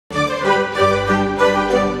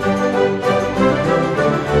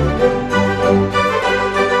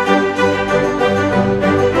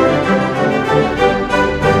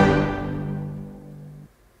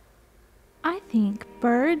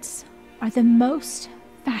are the most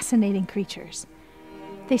fascinating creatures.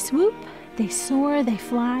 They swoop, they soar, they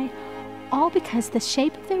fly, all because the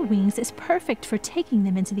shape of their wings is perfect for taking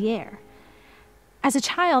them into the air. As a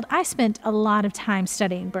child, I spent a lot of time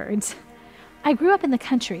studying birds. I grew up in the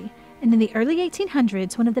country, and in the early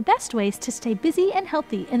 1800s, one of the best ways to stay busy and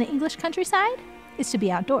healthy in the English countryside is to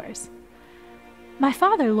be outdoors. My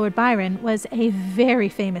father, Lord Byron, was a very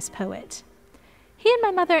famous poet. He and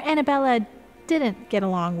my mother, Annabella, didn't get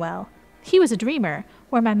along well. He was a dreamer,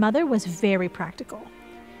 where my mother was very practical.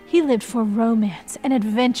 He lived for romance and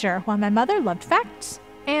adventure, while my mother loved facts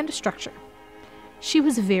and structure. She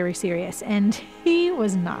was very serious, and he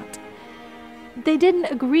was not. They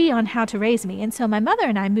didn't agree on how to raise me, and so my mother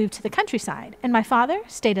and I moved to the countryside, and my father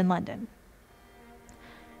stayed in London.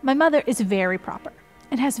 My mother is very proper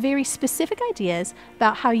and has very specific ideas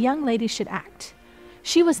about how young ladies should act.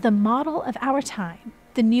 She was the model of our time,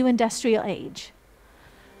 the new industrial age.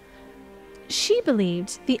 She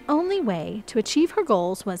believed the only way to achieve her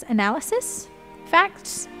goals was analysis,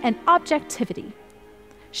 facts, and objectivity.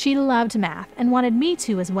 She loved math and wanted me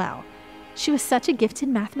to as well. She was such a gifted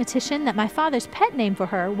mathematician that my father's pet name for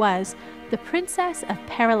her was the Princess of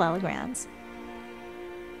Parallelograms.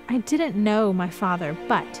 I didn't know my father,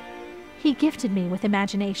 but he gifted me with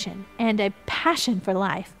imagination and a passion for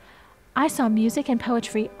life. I saw music and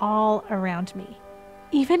poetry all around me,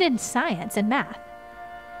 even in science and math.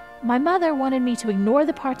 My mother wanted me to ignore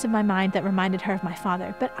the parts of my mind that reminded her of my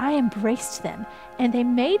father, but I embraced them, and they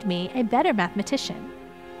made me a better mathematician.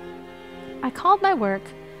 I called my work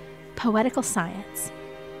poetical science,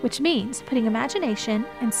 which means putting imagination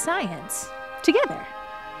and science together.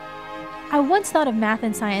 I once thought of math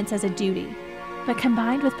and science as a duty, but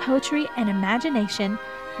combined with poetry and imagination,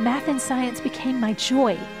 math and science became my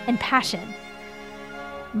joy and passion.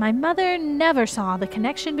 My mother never saw the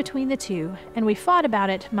connection between the two, and we fought about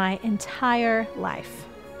it my entire life.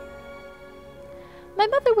 My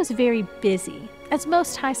mother was very busy, as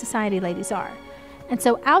most high society ladies are, and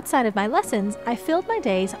so outside of my lessons, I filled my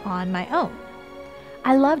days on my own.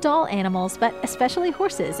 I loved all animals, but especially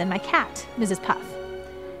horses and my cat, Mrs. Puff.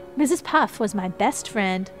 Mrs. Puff was my best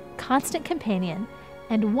friend, constant companion,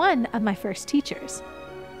 and one of my first teachers.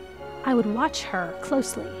 I would watch her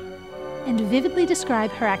closely and vividly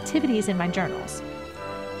describe her activities in my journals.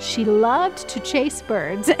 She loved to chase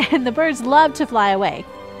birds, and the birds loved to fly away,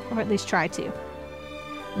 or at least try to.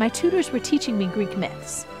 My tutors were teaching me Greek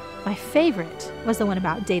myths. My favorite was the one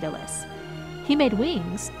about Daedalus. He made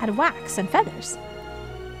wings out of wax and feathers.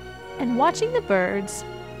 And watching the birds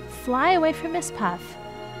fly away from Miss Puff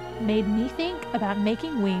made me think about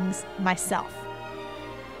making wings myself.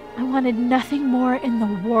 I wanted nothing more in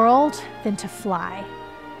the world than to fly.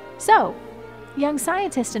 So, young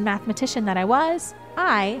scientist and mathematician that I was,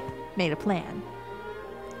 I made a plan.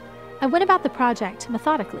 I went about the project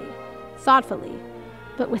methodically, thoughtfully,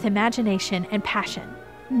 but with imagination and passion.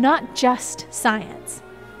 Not just science,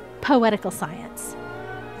 poetical science.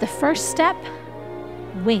 The first step,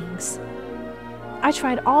 wings. I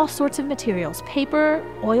tried all sorts of materials, paper,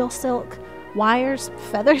 oil silk, wires,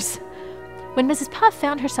 feathers. When Mrs. Puff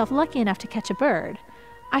found herself lucky enough to catch a bird,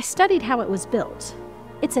 I studied how it was built,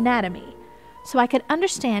 its anatomy, so I could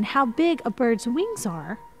understand how big a bird's wings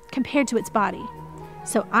are compared to its body,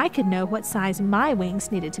 so I could know what size my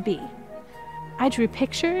wings needed to be. I drew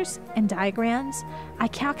pictures and diagrams, I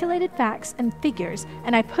calculated facts and figures,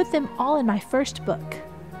 and I put them all in my first book,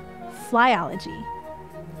 Flyology.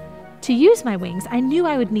 To use my wings, I knew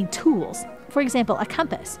I would need tools, for example, a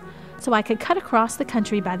compass, so I could cut across the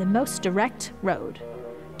country by the most direct road.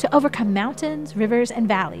 To overcome mountains, rivers, and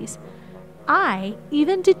valleys, I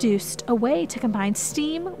even deduced a way to combine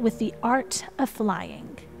steam with the art of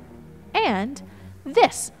flying. And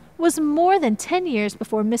this was more than 10 years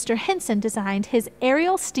before Mr. Henson designed his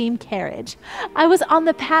aerial steam carriage. I was on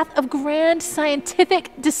the path of grand scientific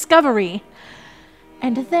discovery.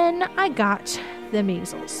 And then I got the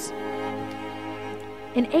measles.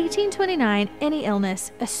 In 1829, any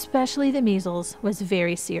illness, especially the measles, was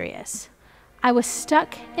very serious. I was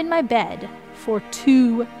stuck in my bed for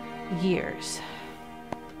 2 years.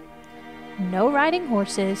 No riding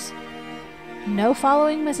horses, no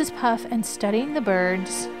following Mrs. Puff and studying the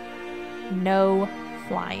birds, no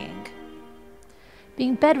flying.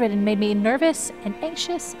 Being bedridden made me nervous and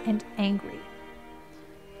anxious and angry.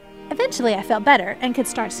 Eventually, I felt better and could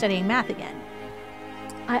start studying math again.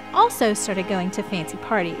 I also started going to fancy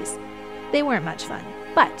parties. They weren't much fun,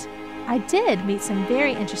 but I did meet some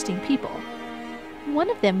very interesting people. One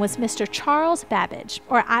of them was Mr. Charles Babbage,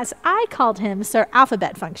 or as I called him, Sir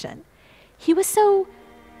Alphabet Function. He was so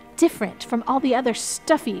different from all the other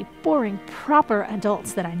stuffy, boring, proper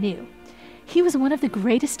adults that I knew. He was one of the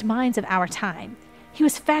greatest minds of our time. He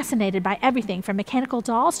was fascinated by everything from mechanical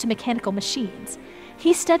dolls to mechanical machines.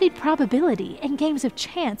 He studied probability and games of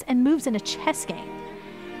chance and moves in a chess game.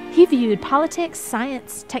 He viewed politics,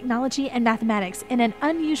 science, technology, and mathematics in an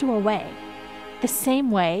unusual way, the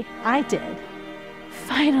same way I did.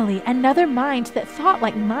 Finally, another mind that thought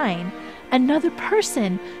like mine, another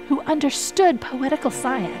person who understood poetical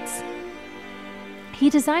science. He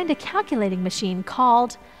designed a calculating machine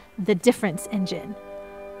called the difference engine.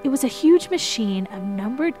 It was a huge machine of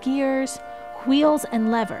numbered gears, wheels,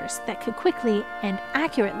 and levers that could quickly and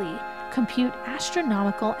accurately compute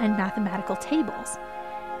astronomical and mathematical tables.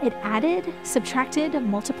 It added, subtracted,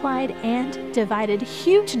 multiplied, and divided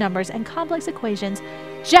huge numbers and complex equations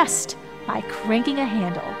just by cranking a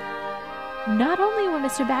handle. Not only were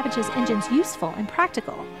Mr. Babbage's engines useful and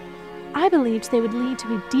practical, I believed they would lead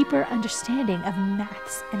to a deeper understanding of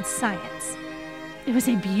maths and science. It was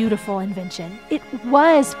a beautiful invention. It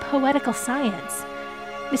was poetical science.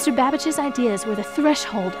 Mr. Babbage's ideas were the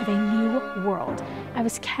threshold of a new world. I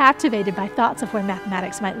was captivated by thoughts of where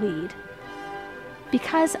mathematics might lead.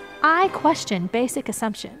 Because I questioned basic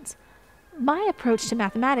assumptions, my approach to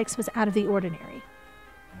mathematics was out of the ordinary.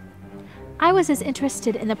 I was as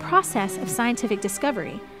interested in the process of scientific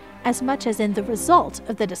discovery as much as in the result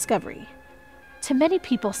of the discovery. To many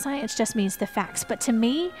people, science just means the facts, but to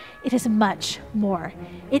me, it is much more.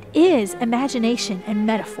 It is imagination and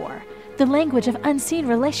metaphor, the language of unseen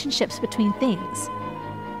relationships between things.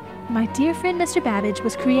 My dear friend Mr. Babbage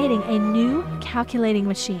was creating a new calculating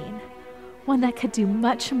machine, one that could do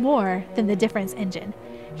much more than the difference engine.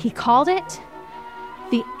 He called it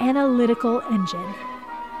the analytical engine.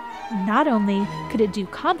 Not only could it do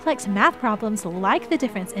complex math problems like the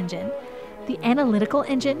difference engine, the analytical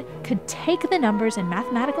engine could take the numbers and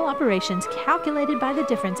mathematical operations calculated by the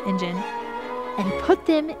difference engine and put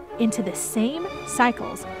them into the same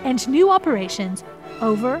cycles and new operations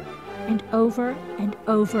over and over and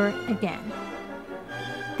over again.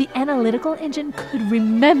 The analytical engine could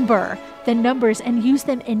remember the numbers and use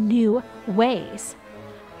them in new ways.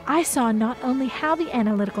 I saw not only how the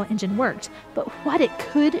analytical engine worked, but what it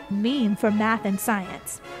could mean for math and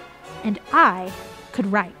science. And I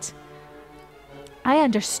could write. I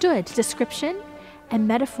understood description and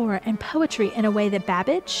metaphor and poetry in a way that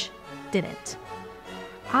Babbage didn't.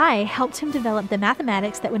 I helped him develop the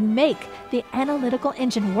mathematics that would make the analytical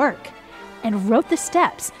engine work and wrote the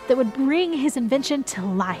steps that would bring his invention to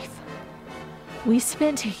life. We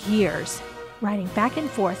spent years writing back and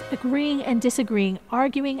forth, agreeing and disagreeing,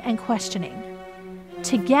 arguing and questioning.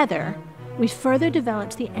 Together, we further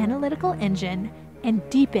developed the analytical engine and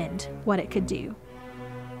deepened what it could do.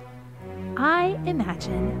 I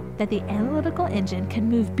imagine that the analytical engine can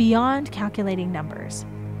move beyond calculating numbers.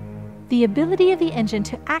 The ability of the engine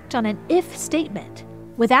to act on an if statement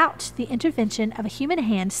without the intervention of a human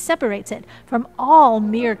hand separates it from all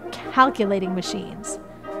mere calculating machines.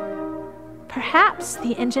 Perhaps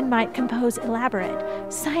the engine might compose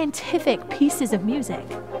elaborate, scientific pieces of music.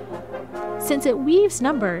 Since it weaves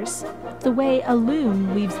numbers the way a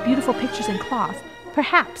loom weaves beautiful pictures in cloth,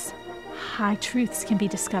 perhaps high truths can be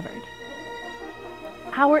discovered.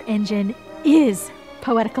 Our engine is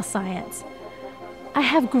poetical science. I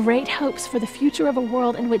have great hopes for the future of a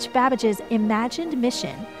world in which Babbage's imagined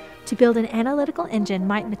mission to build an analytical engine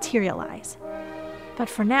might materialize. But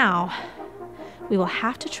for now, we will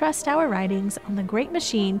have to trust our writings on the great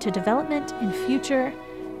machine to development in future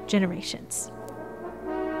generations.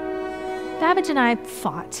 Babbage and I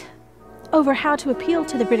fought over how to appeal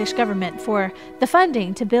to the British government for the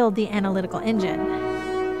funding to build the analytical engine.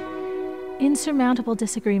 Insurmountable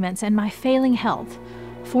disagreements and my failing health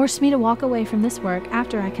forced me to walk away from this work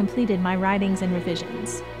after I completed my writings and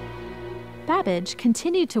revisions. Babbage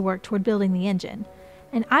continued to work toward building the engine,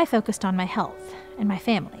 and I focused on my health and my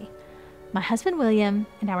family, my husband William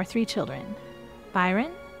and our 3 children,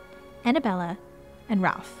 Byron, Annabella, and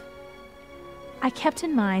Ralph. I kept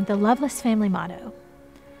in mind the Lovelace family motto,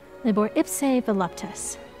 Labor ipse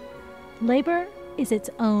voluptas. Labor is its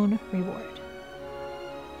own reward.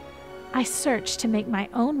 I searched to make my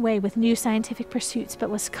own way with new scientific pursuits, but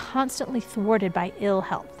was constantly thwarted by ill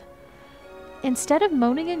health. Instead of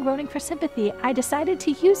moaning and groaning for sympathy, I decided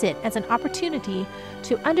to use it as an opportunity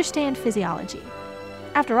to understand physiology.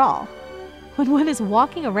 After all, when one is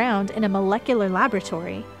walking around in a molecular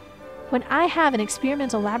laboratory, when I have an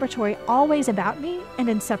experimental laboratory always about me and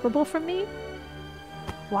inseparable from me,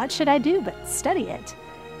 what should I do but study it?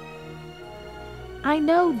 I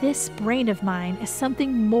know this brain of mine is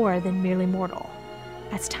something more than merely mortal,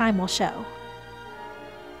 as time will show.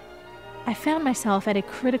 I found myself at a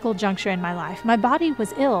critical juncture in my life. My body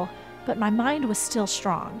was ill, but my mind was still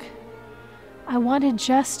strong. I wanted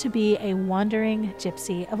just to be a wandering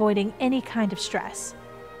gypsy, avoiding any kind of stress.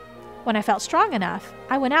 When I felt strong enough,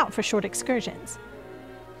 I went out for short excursions.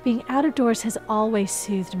 Being out of doors has always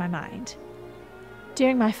soothed my mind.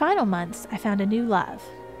 During my final months, I found a new love: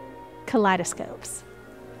 kaleidoscopes.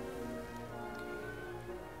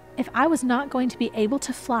 If I was not going to be able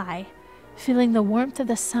to fly, feeling the warmth of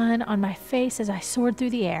the sun on my face as I soared through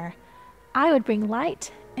the air, I would bring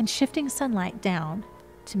light and shifting sunlight down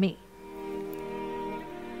to me.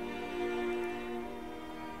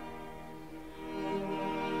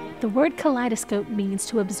 The word kaleidoscope means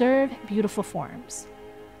to observe beautiful forms.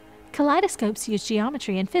 Kaleidoscopes use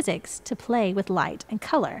geometry and physics to play with light and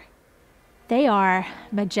color. They are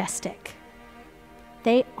majestic.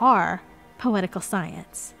 They are poetical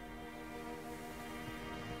science.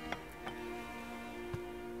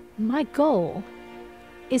 My goal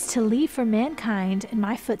is to leave for mankind in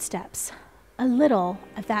my footsteps a little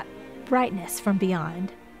of that brightness from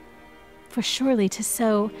beyond. For surely to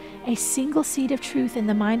sow a single seed of truth in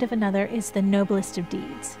the mind of another is the noblest of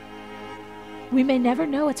deeds. We may never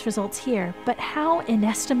know its results here, but how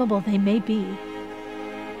inestimable they may be.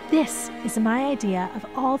 This is my idea of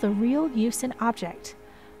all the real use and object,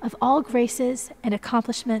 of all graces and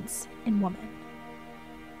accomplishments in woman.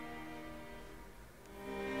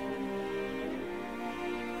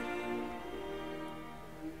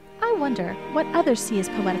 I wonder what others see as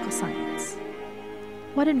poetical science.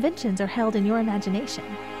 What inventions are held in your imagination?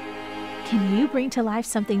 Can you bring to life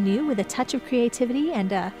something new with a touch of creativity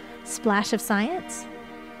and a splash of science?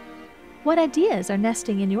 What ideas are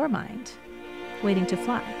nesting in your mind, waiting to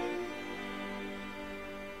fly?